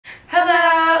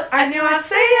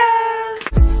Annyeonghaseyo!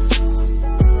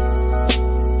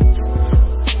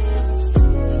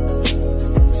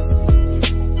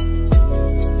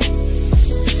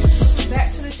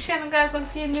 Back to the channel, guys.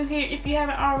 Once you're new here, if you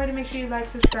haven't already, make sure you like,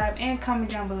 subscribe, and comment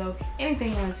down below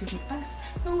anything you want to see from us.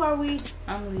 Who are we?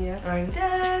 I'm Leah. I'm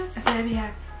Dess. And today we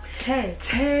have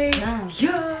Taeyong.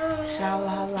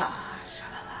 Shalala.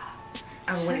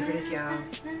 I'm waiting for this, y'all.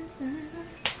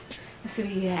 Let's see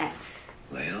what he got.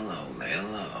 Lay low, lay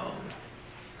low.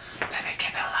 Baby,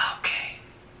 keep it low, okay?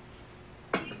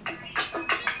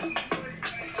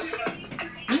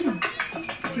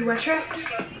 See what track?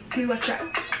 See what track?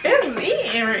 It's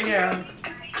eating right now.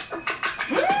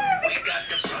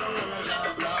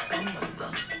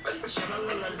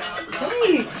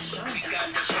 Hey.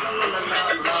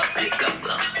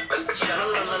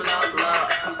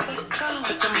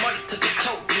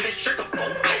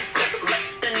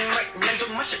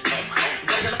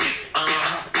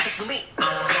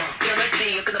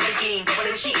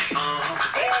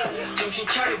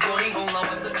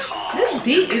 This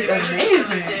beat is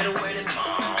amazing.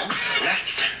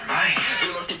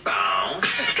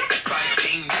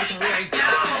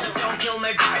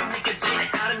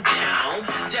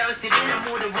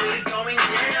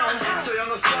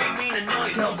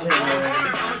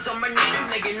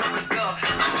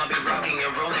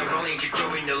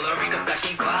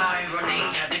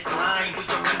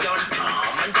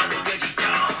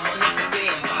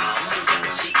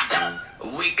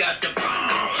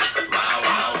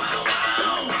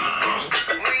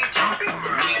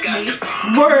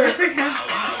 Words.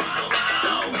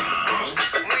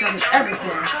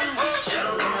 Everything.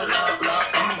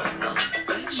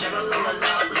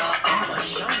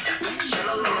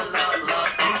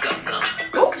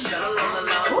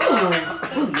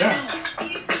 Ooh, yeah.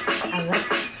 I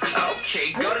like it.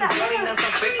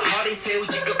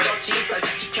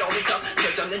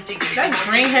 That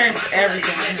green hair is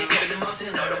everything.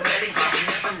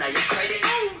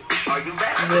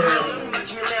 Literally.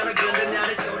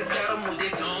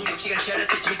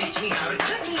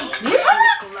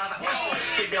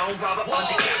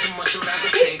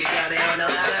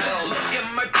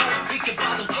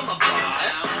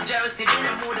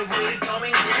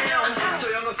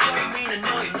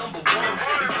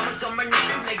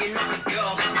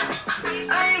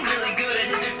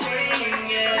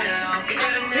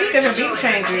 These different beat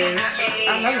changes. I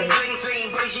love it.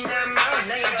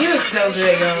 He looks so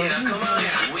good, y'all.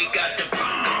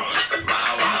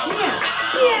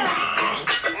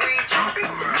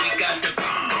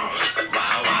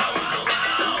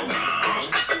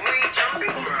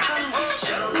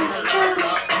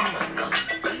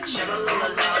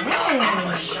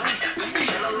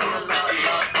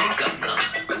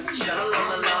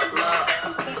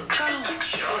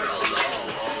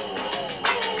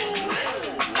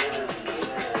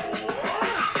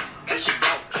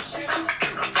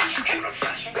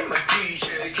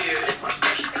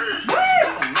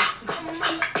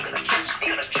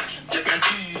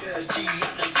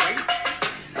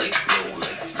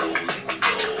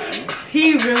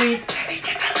 He really.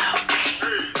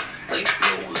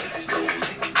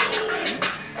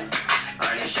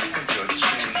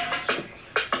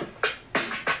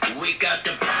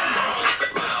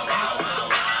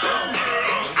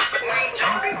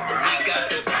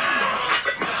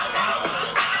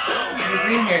 The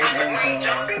green hair is everything,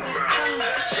 y'all.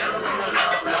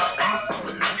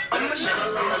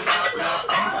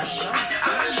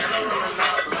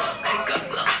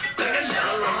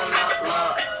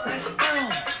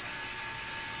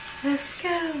 Let's go.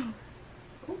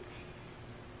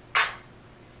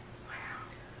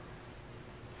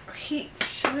 He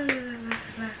Shalala.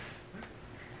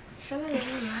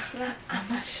 I'm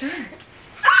not sure.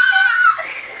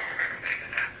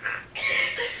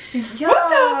 Yo. What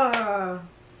the?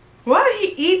 Why did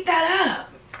he eat that up?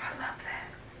 I love that.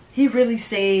 He really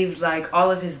saved like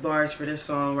all of his bars for this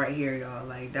song right here, y'all.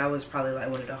 Like that was probably like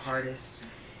one of the hardest.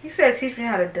 He said, "Teach me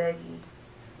how to Dougie."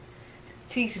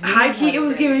 Teach me. High key, it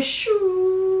was giving shoo.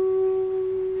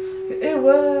 It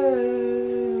was.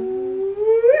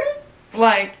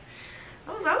 Like,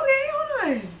 I was like, okay, hold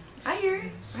on. I hear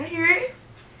it. I hear it.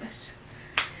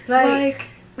 Like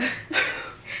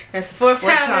that's the fourth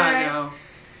time, right? Now.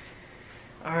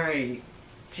 All right.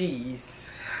 Jeez.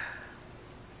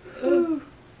 Ooh.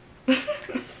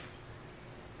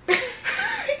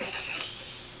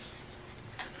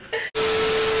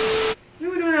 We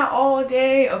were doing that all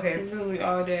day. Okay. Literally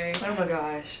all day. Oh my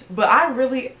gosh. But I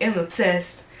really am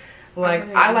obsessed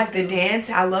Like, I like the dance.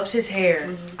 I loved his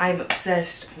hair. I'm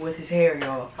obsessed with his hair,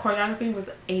 y'all. Choreography was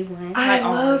A1. I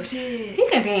loved it. He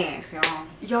can dance, y'all.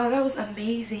 Y'all, that was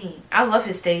amazing. I love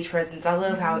his stage presence. I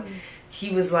love how he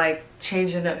was like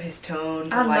changing up his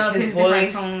tone. I like love his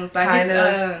voice, tones. Like kind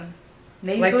of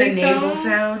like the nasal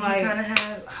sound like, he kind of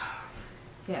has.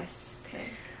 Yes,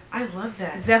 I love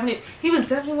that. Definitely, he was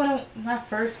definitely one of my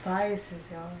first biases,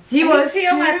 y'all. He was too.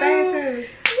 On my thing too.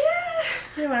 Yeah,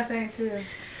 he on my thing too.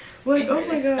 Like, oh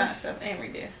my god, stuff ain't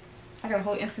right there. I got a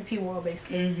whole NCT wall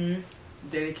basically.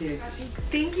 Dedicated.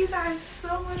 Thank you guys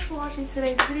so much for watching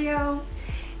today's video.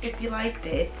 If you liked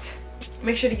it,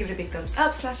 make sure to give it a big thumbs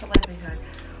up, smash the like button, guys.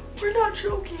 We're not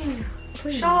joking.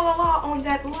 Please. Shalala on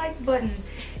that like button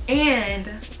and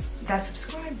that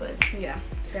subscribe button. Yeah.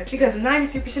 Because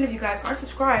 93% of you guys are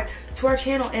subscribed to our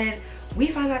channel, and we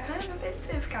find that kind of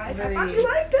offensive, guys. Really? I thought you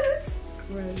liked us.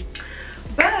 Really.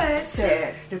 But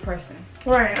sad, depressing.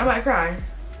 Right, I might cry.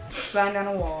 Sliding down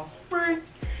a wall. Right.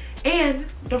 And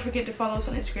don't forget to follow us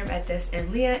on Instagram at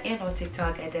Dess&Liyah and on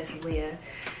TikTok at Dess&Liyah.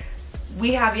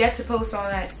 We have yet to post on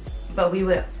that, but we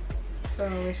will. So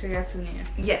make sure y'all tune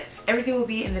in. Yes, everything will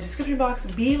be in the description box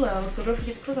below, so don't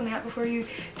forget to click on that before you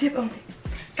dip on it.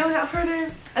 And without further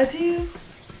ado,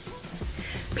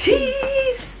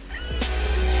 peace!